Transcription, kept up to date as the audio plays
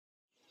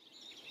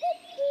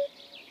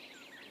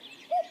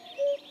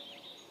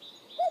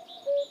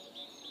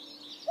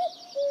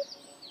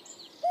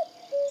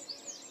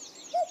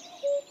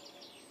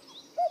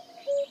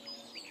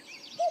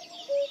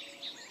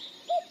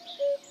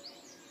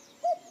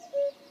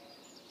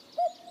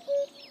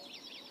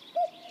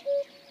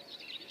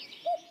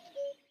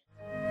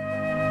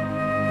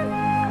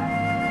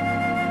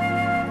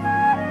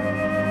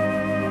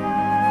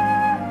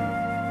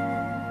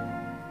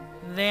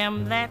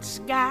that's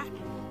got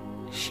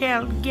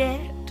shall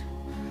get,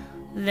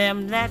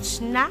 them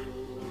that's not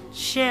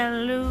shall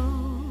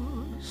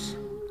lose.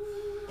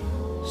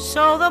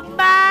 So the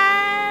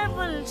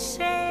Bible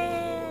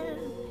said,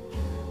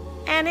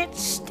 and it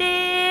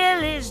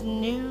still is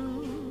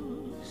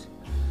news.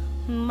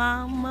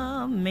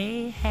 Mama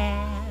may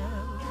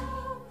have,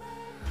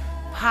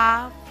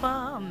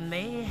 Papa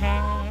may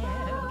have,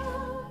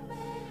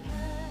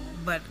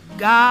 but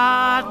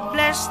God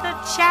bless the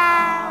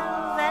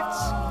child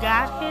that's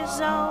got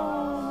his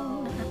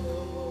own,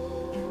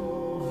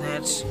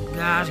 that's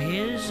got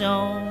his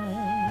own.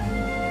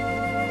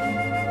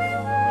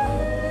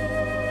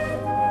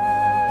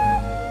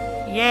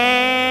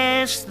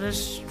 Yes, the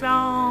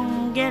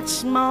strong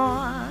gets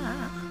more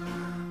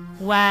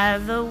while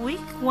the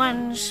weak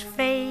ones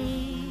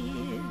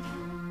fade.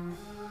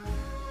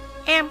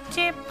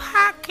 Empty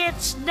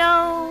pockets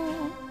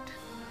don't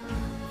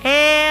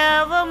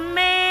ever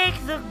make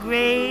the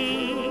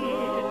grade.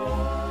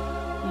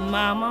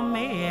 Mama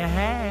may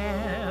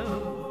have,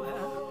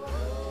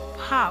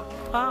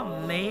 Papa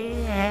may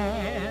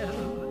have,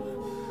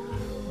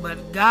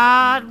 but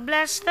God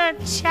bless the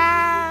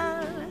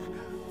child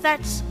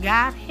that's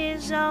got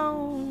his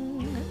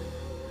own,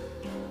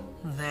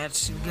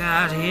 that's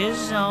got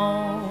his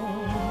own.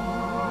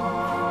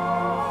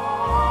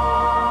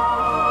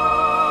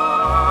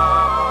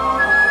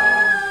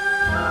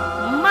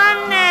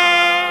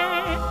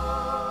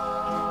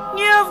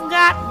 You've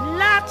got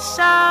lots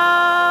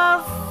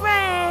of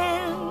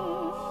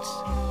friends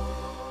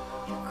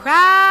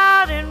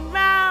crowding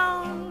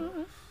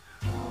round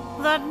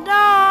the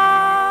door.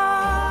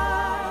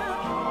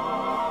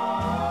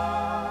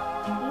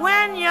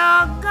 When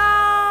you're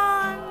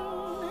gone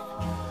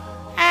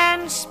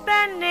and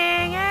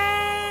spending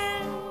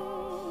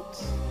ends,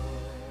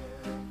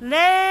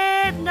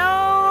 they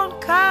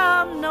don't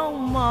come no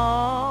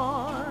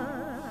more.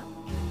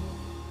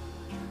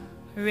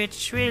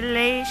 Rich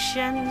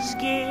relations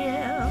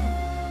give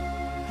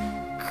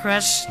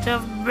crust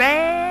of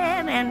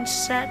bread and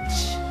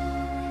such.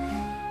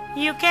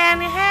 You can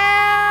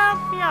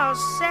help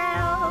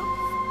yourself,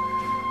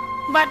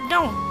 but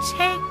don't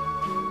take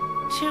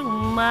too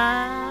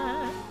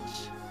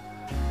much.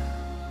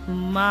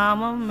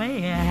 Mama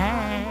may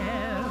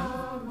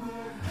have,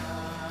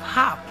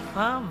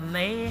 Papa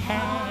may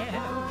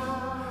have,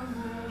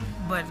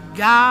 but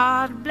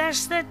God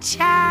bless the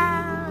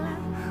child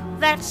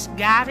that's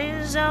got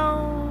his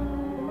own,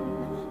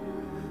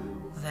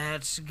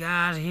 that's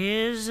got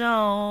his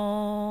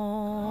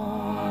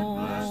own.